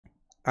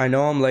I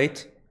know I'm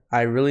late.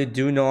 I really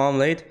do know I'm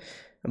late,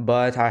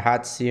 but I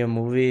had to see a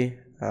movie.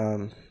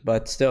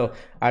 But still,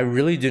 I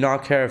really do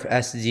not care if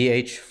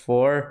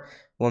SMG4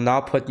 will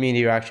not put me in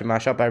the reaction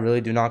mashup. I really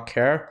do not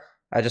care.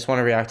 I just want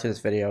to react to this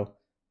video.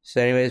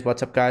 So anyways,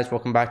 what's up guys?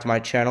 Welcome back to my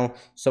channel.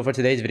 So for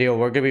today's video,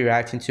 we're going to be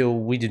reacting to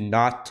We Do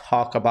Not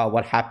Talk About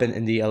What Happened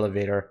in the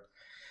Elevator.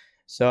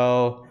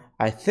 So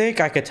I think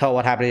I could tell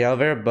what happened in the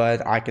elevator,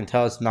 but I can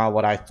tell it's not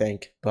what I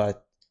think.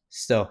 But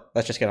still,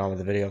 let's just get on with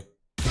the video.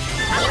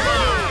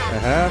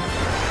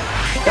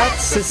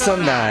 That's so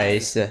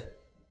nice.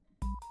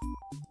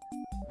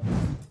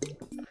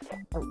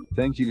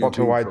 Thank you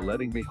Walter YouTube White. for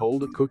letting me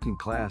hold a cooking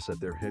class at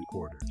their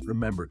headquarters.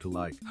 Remember to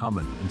like,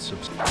 comment, and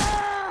subscribe.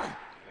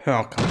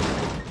 Oh, come on.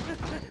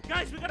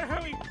 Guys, we gotta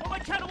hurry, or my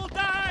channel will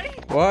die!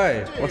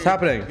 Why? Dude, what's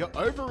happening? You're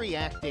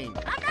overreacting.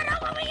 I'm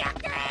not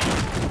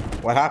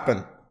overreacting! What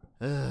happened?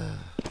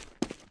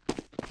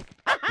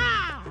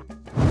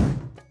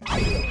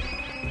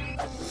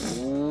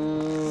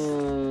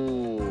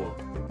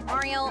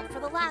 Mario, for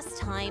the last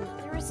time,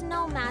 there is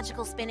no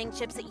magical spinning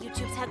chips at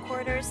YouTube's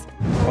headquarters.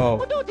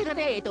 Oh.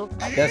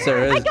 Yes,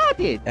 there is. I got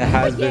it. It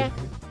has been.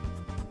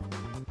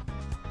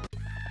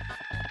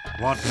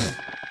 What?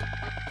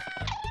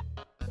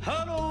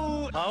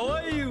 Hello, how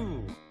are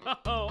you?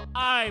 Oh,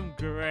 I'm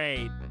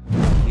great.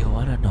 You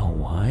wanna know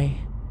why?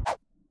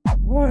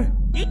 What?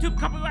 YouTube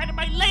copyrighted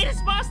my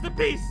latest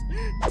masterpiece!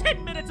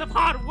 10 minutes of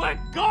hard work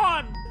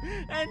gone!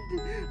 And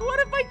what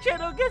if my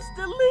channel gets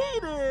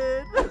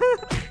deleted?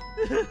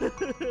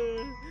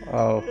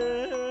 Oh.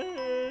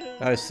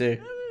 I see.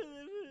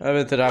 I've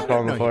been to that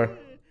problem before.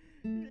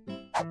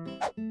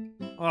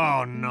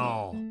 Oh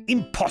no.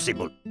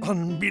 Impossible.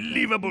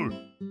 Unbelievable.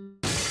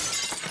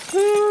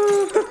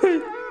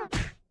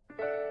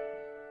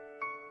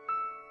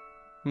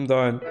 I'm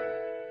done.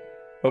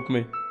 Help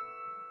me.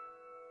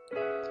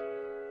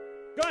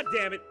 God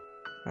damn it.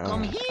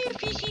 Come here,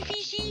 fishy,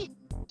 fishy.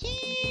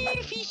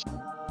 Here, fishy.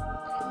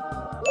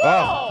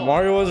 Oh,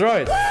 Mario was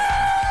right.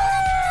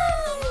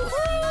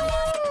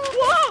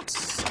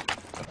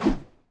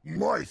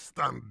 Moist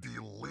and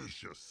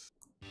delicious.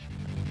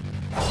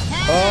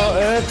 Oh,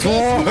 it's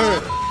war.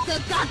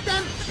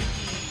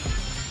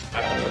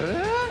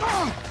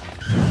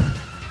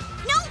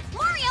 No,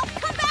 Mario,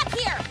 come back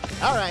here!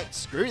 All right,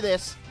 screw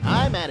this.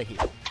 I'm out of here.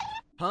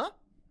 Huh?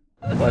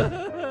 What?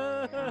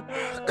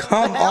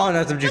 Come on,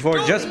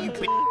 SMG4.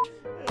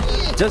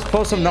 Just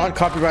post some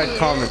non-copyright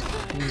comment.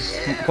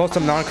 Post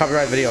some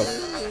non-copyright video.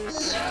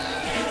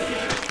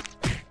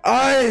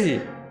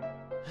 Aye.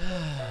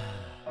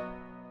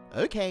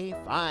 Okay,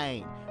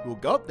 fine. We'll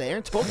go up there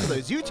and talk to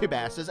those YouTube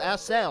asses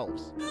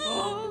ourselves.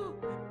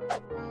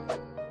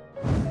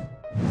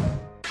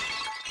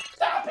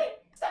 Stop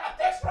it! Stop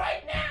this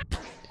right now!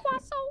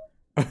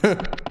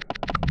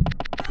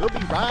 We'll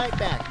be right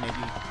back,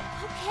 Maggie.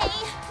 Okay,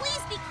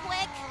 please be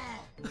quick.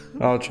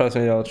 Oh, trust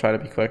me, I'll try to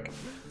be quick.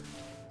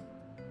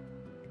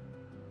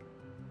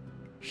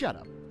 Shut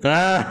up.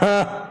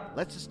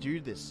 Let's just do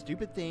this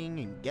stupid thing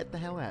and get the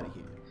hell out of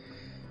here.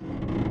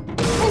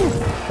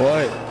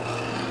 What?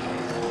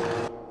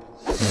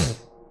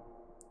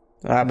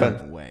 What happened?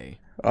 No way.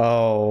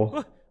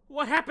 Oh.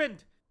 What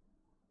happened?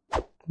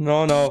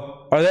 No,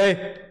 no. Are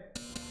they?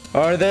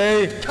 Are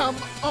they? Come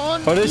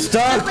on! Are they you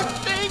stuck? stupid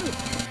thing!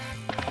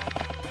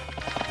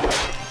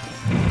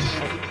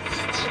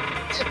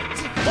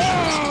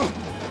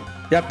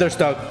 Yep, they're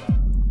stuck.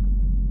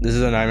 This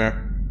is a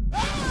nightmare.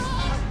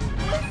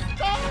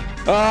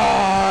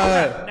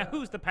 Ah! Now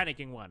who's the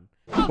panicking one?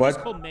 I'll What?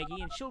 just call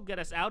Maggie and she'll get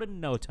us out in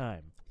no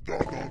time.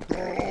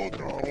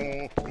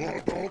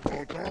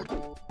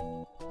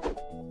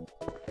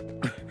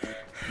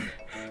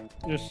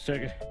 Just a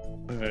second.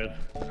 Alright.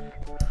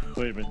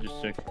 Wait a minute, just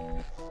a second.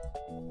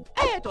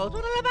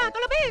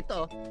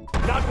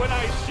 Not when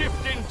I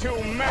shift into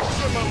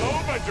maximum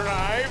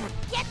overdrive.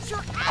 Get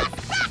your ass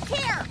back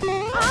here!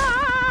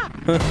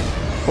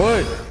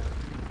 What?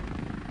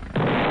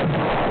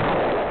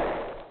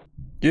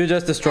 You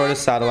just destroyed a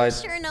satellite.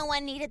 I'm sure no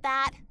one needed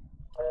that.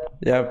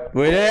 Yep.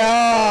 Wait.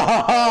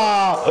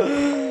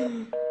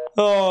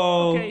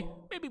 Oh. Okay,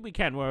 maybe we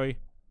can worry.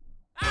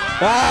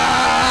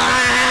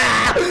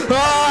 Ah!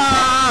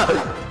 Ah!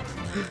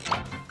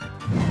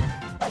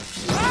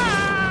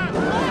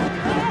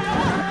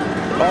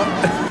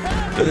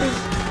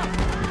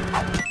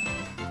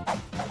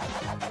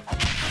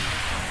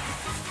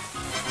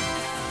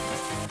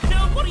 No,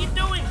 what are you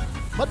doing?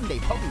 Modern day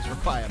problems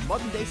require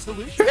modern day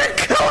solutions.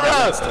 Kill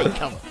us! Stay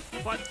cover.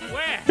 But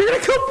where? You're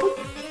gonna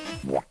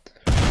come.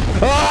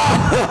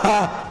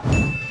 Ah!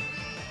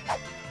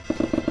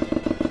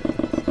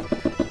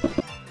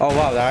 Oh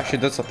wow, that actually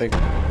did something.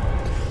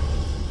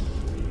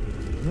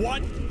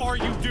 What are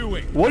you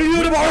doing? What are you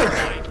doing, Mark?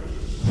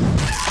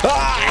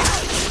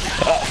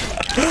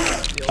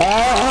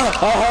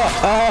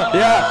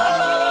 Yeah.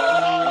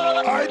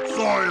 I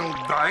soiled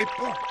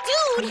diaper.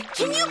 Dude,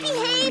 can you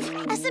behave?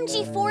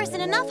 SMG4 is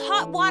in enough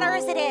hot water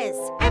as it is.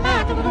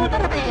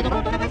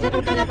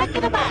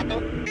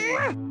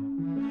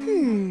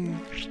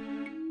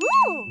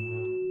 Ooh.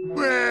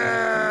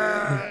 Well,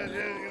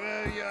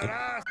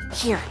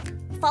 Here,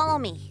 follow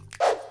me.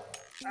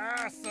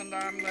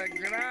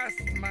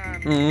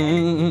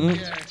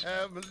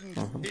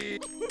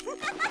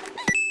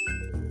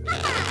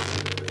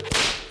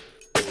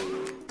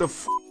 The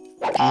f.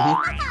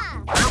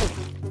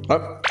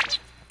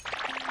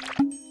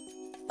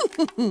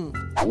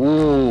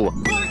 Ooh.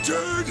 My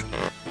turn!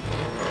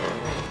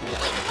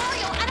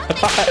 Mario, I don't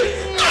think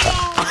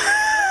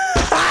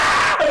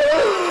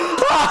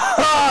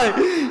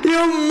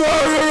You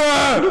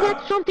murderer! You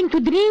got something to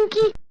drink?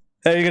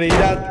 Hey, you gonna eat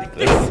that?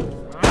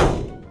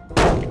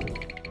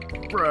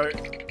 Bro,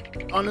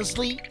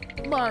 honestly,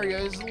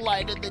 Mario's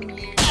lighter than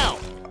you. Ow!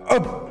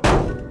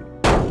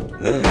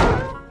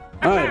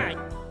 Alright.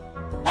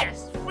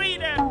 Yes,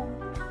 freedom!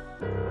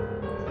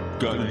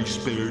 Got any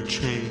spare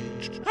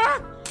change?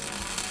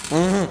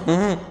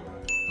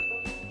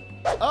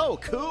 Oh,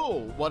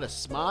 cool. What a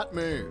smart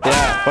move.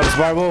 Yeah, what a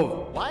smart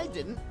move. Why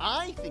didn't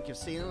I think of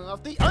sealing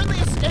off the only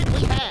escape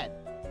we had?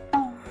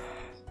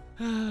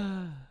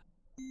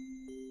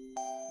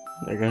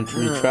 They're going to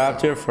be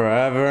trapped here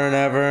forever and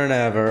ever and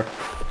ever.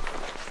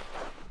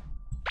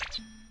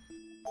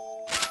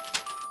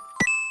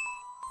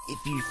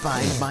 If you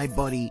find my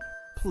body,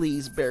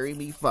 please bury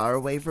me far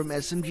away from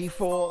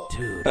SMG4.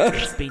 Dude,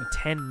 it's been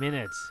 10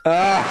 minutes.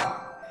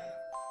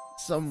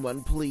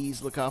 Someone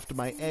please look after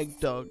my egg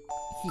dog.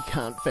 He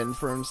can't fend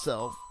for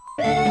himself.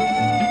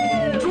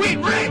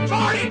 Sweet brain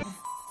party!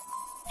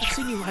 I've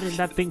seen you riding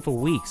that thing for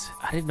weeks.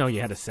 I didn't know you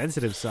had a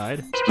sensitive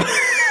side. Sensitive!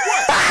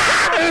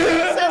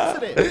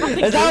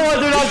 Is that what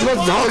they're not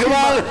supposed to talk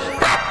about?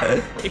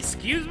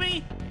 Excuse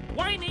me?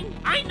 Whining?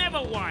 I never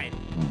whine.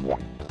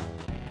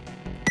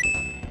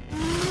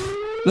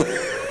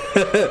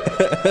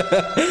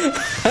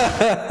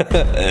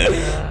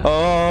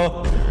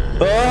 Oh.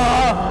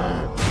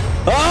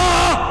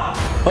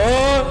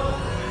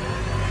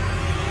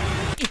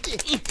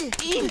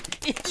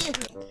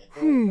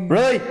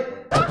 Really?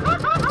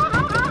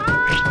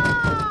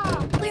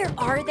 Where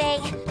are they?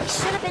 They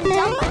should have been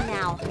done by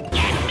now.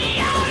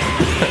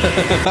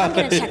 I'm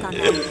gonna check on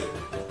them.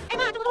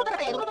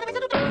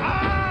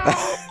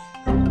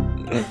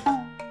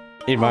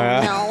 Eat my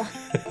eye. No.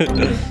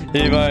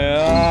 Eat my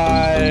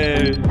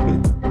eye.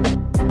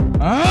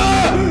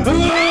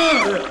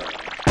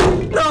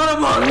 Not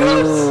among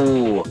us.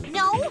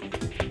 No?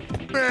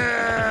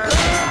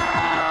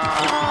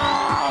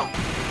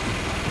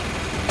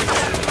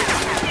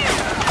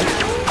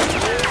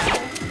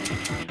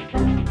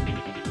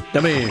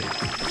 Yummy.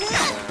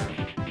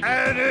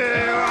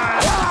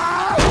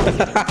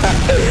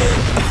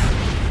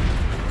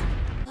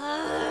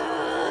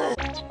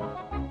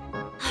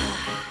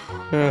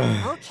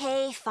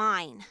 Okay,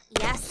 fine.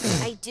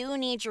 Yes, I do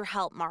need your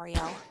help,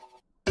 Mario.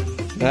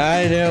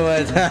 I knew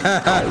it.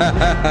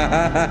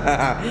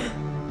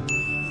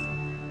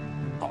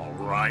 All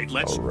right,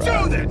 let's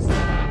do this!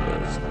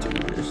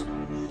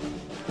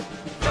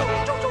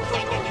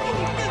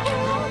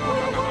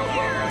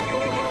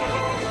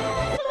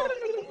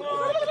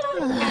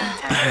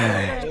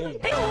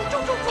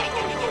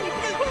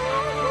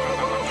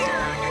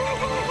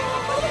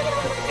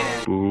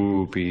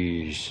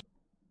 Boobies.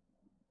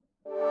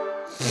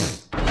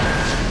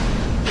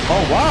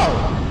 Oh, wow.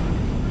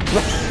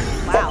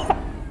 Wow.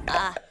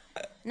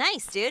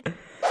 Nice, dude.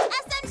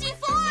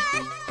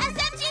 SMG4!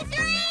 SMG3!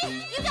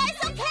 You guys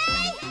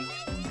okay?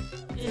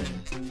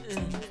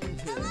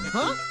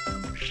 Huh?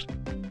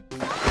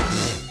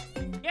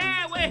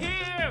 Yeah, we're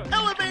here!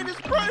 Elevator's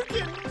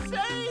broken!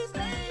 Save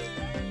me!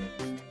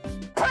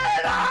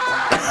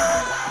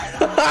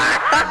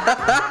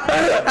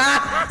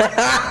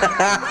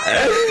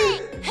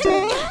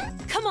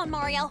 Come on,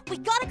 Mario. We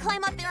gotta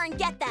climb up there and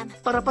get them.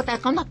 Para poter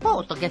con la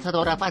foto che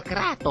adora far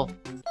creato.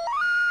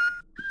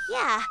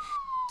 Yeah,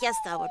 guess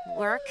that would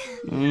work.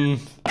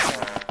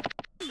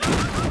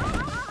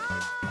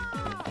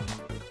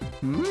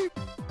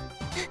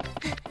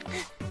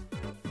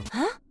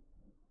 Huh?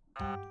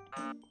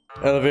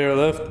 Elevator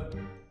lift.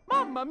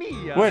 Mamma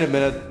mia! Wait a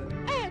minute.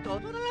 Eto,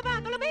 non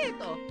lavato la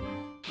vedo!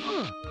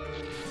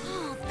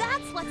 Oh,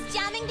 that's what's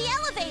jamming the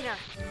elevator.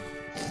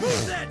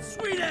 Who's that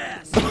sweet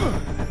ass?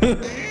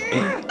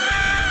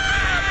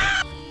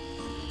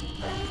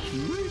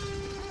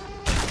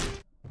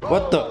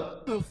 What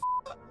the?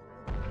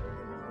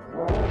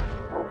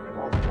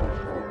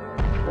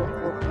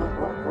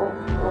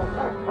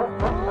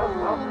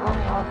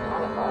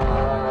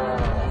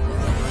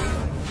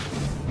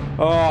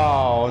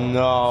 Oh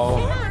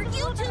no. Our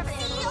YouTube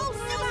CEO,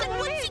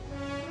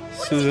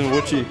 Susan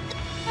Witchy.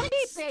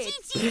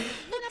 Gigi.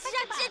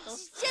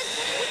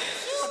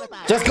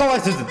 Just go on,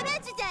 Susan.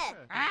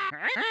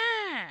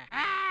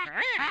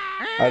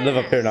 I live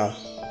up here now.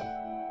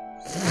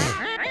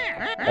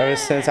 Ever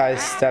since I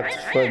stepped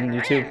foot in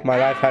YouTube, my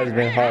life has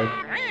been hard.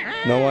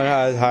 No one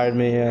has hired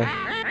me yet.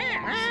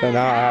 So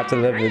now I have to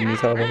live with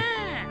this over.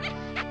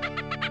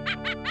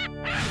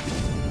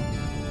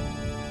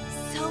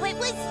 So it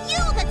was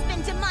you that's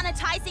been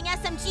demonetizing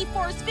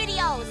SMG4's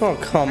videos. Oh,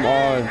 come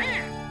on.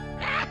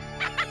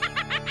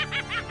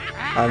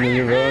 I mean,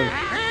 you're really...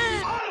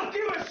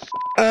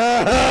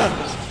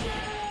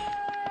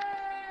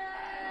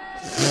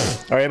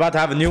 Are you about to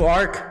have a new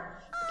arc?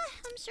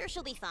 I'm sure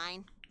she'll be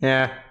fine.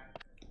 Yeah.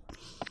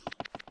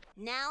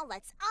 Now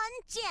let's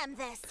unjam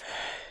this.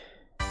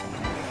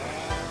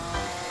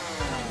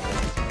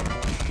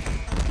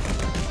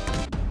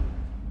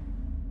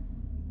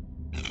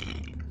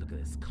 Look at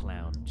this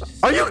clown.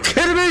 Just Are you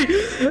kidding me?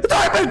 It's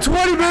only been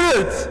 20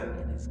 minutes.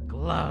 in his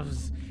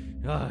gloves.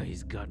 Oh,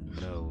 he's got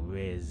no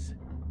riz.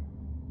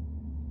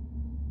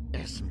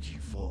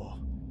 SMG4.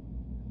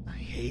 I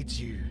hate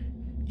you.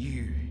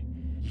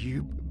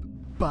 You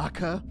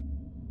baka.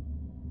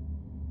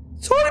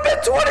 It's only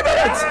been 20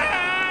 minutes.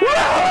 What the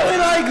hell are they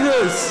like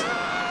this?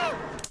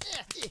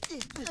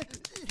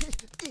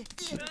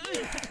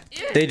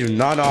 They do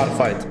not know how to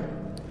fight.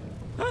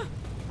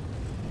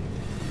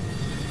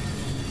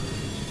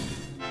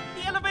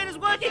 The elevator's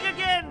working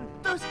again.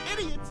 Those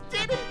idiots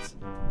did it!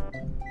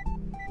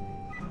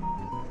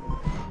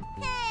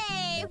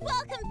 Hey,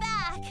 welcome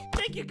back.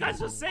 Thank you guys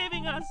for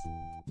saving us.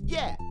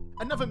 Yeah,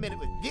 another minute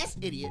with this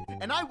idiot,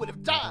 and I would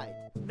have died.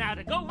 Now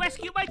to go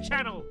rescue my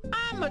channel.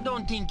 I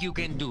don't think you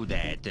can do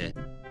that.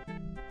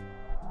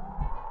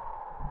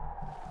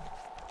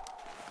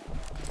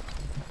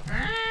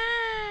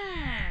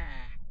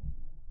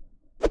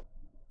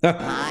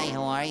 Hi,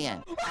 how are you?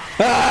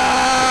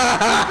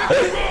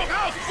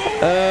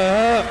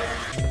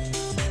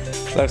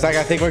 Looks like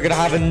I think we're gonna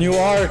have a new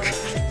arc.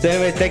 So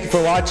anyway, thank you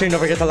for watching. Don't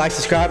forget to like,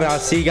 subscribe, and I'll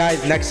see you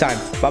guys next time.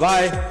 Bye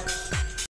bye.